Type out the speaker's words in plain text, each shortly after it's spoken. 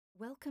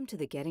Welcome to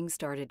the Getting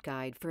Started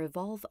Guide for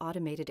Evolve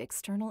Automated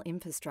External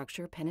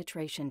Infrastructure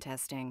Penetration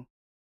Testing.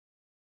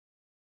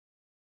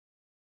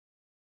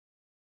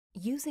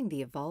 Using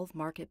the Evolve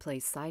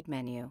Marketplace side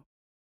menu,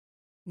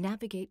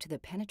 navigate to the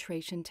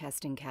Penetration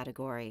Testing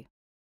category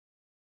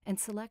and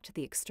select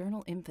the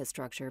External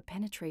Infrastructure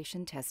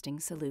Penetration Testing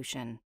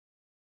solution.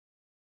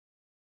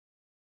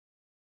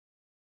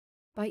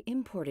 By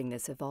importing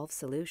this Evolve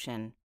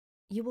solution,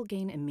 you will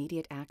gain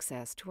immediate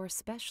access to our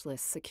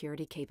specialist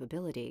security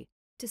capability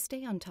to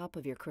stay on top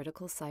of your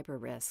critical cyber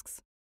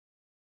risks.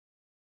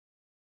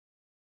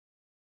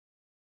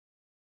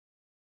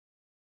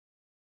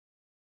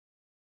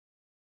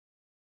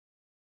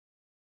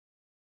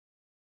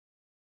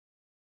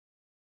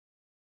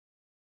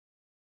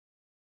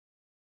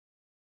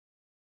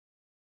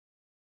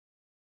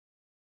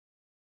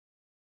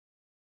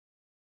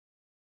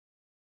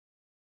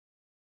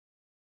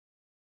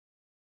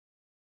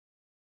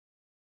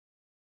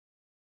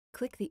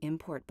 Click the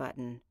Import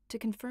button to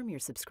confirm your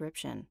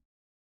subscription.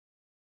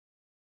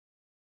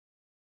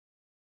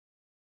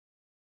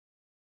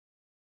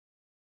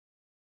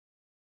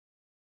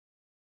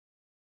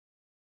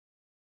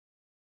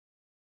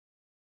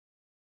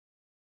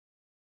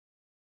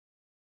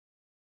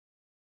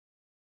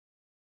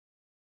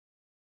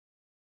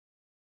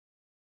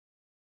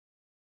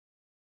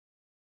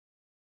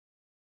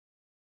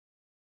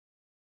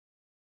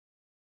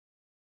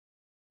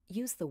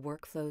 Use the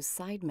Workflows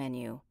side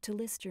menu to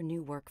list your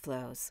new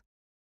workflows.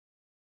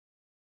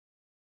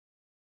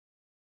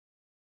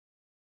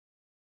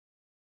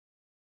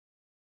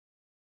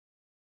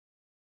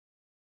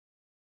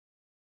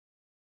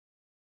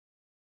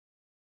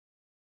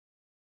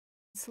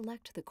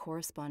 Select the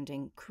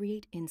corresponding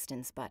Create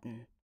Instance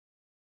button.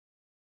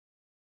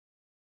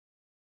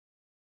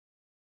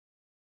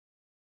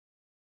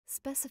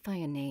 Specify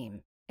a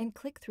name and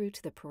click through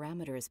to the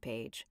Parameters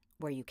page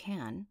where you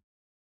can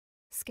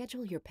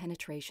schedule your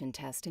penetration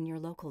test in your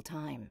local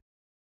time.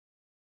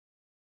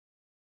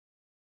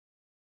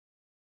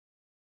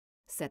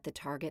 Set the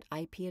target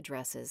IP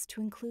addresses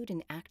to include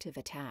inactive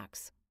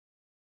attacks.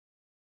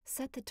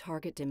 Set the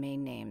target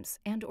domain names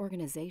and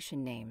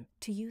organization name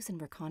to use in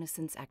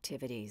reconnaissance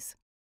activities.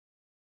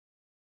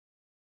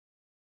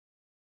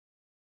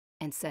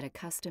 And set a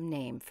custom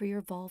name for your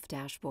Evolve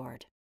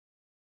dashboard.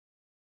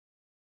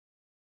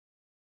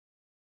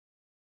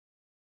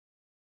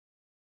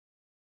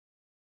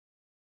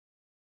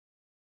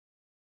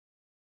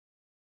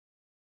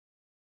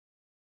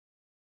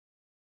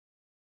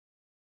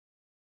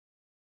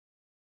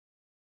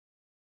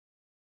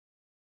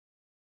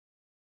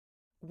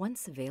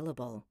 Once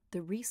available,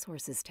 the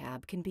Resources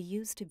tab can be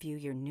used to view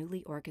your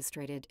newly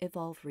orchestrated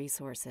Evolve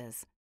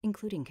resources,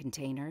 including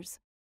containers,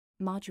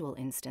 module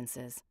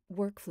instances,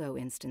 workflow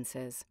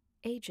instances,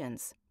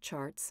 agents,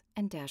 charts,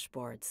 and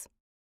dashboards.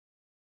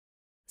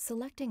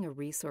 Selecting a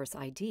resource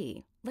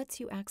ID lets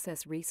you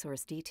access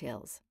resource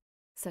details,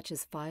 such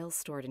as files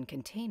stored in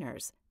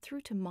containers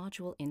through to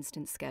module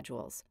instance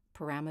schedules,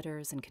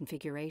 parameters, and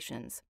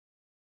configurations.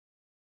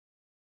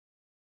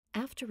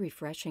 After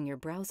refreshing your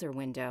browser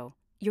window,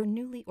 your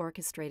newly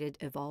orchestrated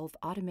Evolve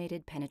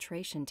Automated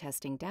Penetration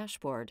Testing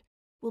dashboard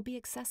will be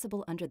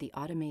accessible under the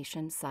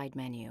Automation side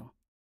menu.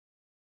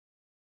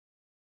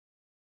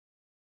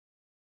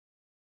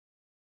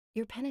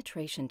 Your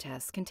penetration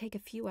tests can take a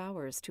few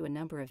hours to a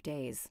number of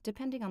days,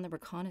 depending on the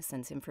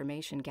reconnaissance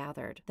information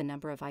gathered, the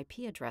number of IP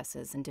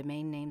addresses and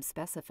domain names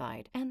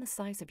specified, and the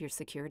size of your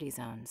security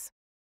zones.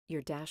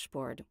 Your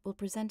dashboard will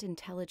present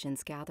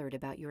intelligence gathered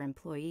about your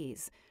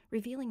employees,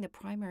 revealing the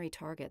primary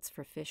targets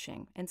for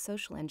phishing and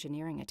social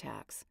engineering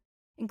attacks,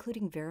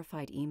 including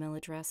verified email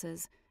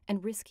addresses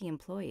and risky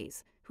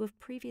employees who have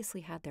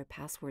previously had their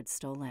passwords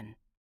stolen.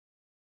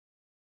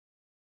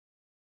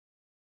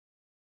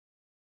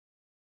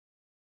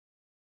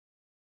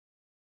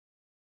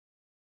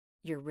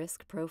 Your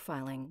risk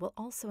profiling will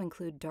also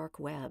include dark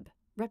web,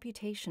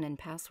 reputation and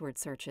password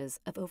searches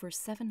of over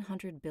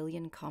 700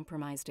 billion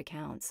compromised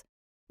accounts,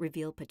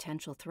 reveal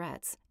potential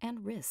threats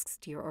and risks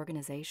to your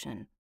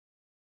organization.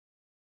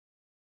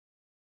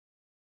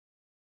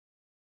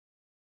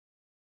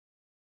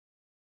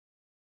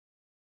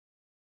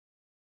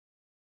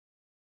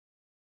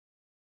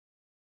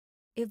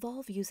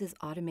 Evolve uses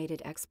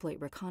automated exploit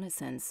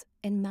reconnaissance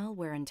and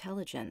malware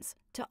intelligence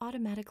to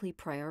automatically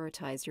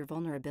prioritize your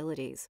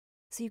vulnerabilities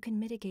so you can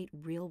mitigate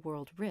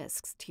real-world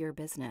risks to your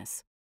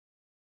business.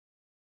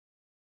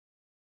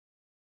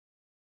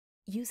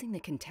 Using the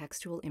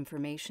contextual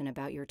information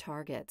about your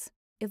targets,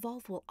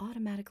 Evolve will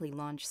automatically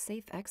launch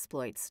safe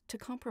exploits to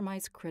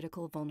compromise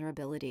critical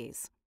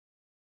vulnerabilities.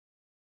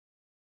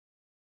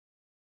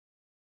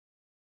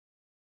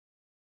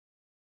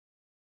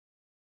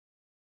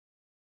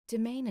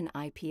 Domain and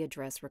IP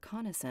address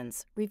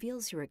reconnaissance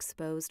reveals your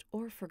exposed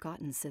or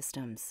forgotten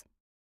systems.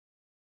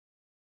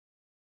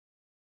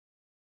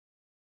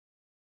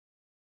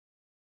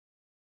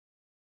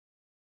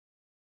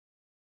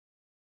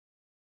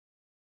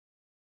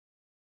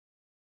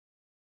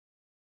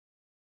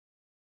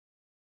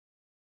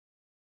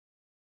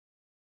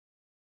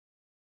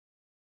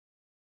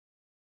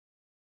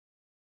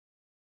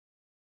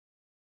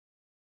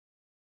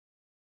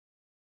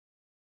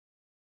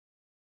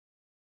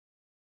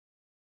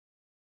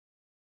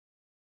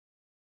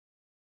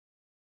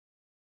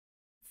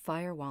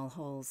 Firewall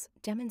holes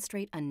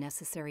demonstrate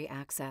unnecessary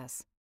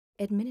access.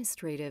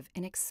 Administrative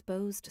and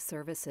exposed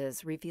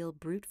services reveal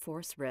brute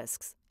force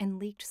risks and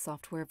leaked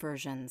software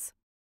versions.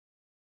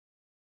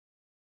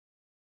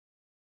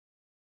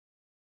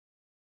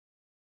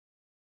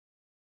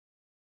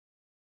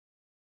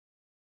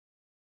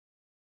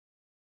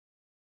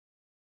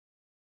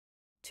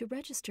 To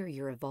register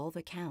your Evolve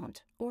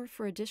account or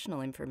for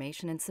additional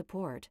information and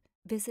support,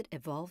 visit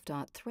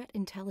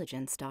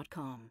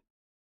evolve.threatintelligence.com.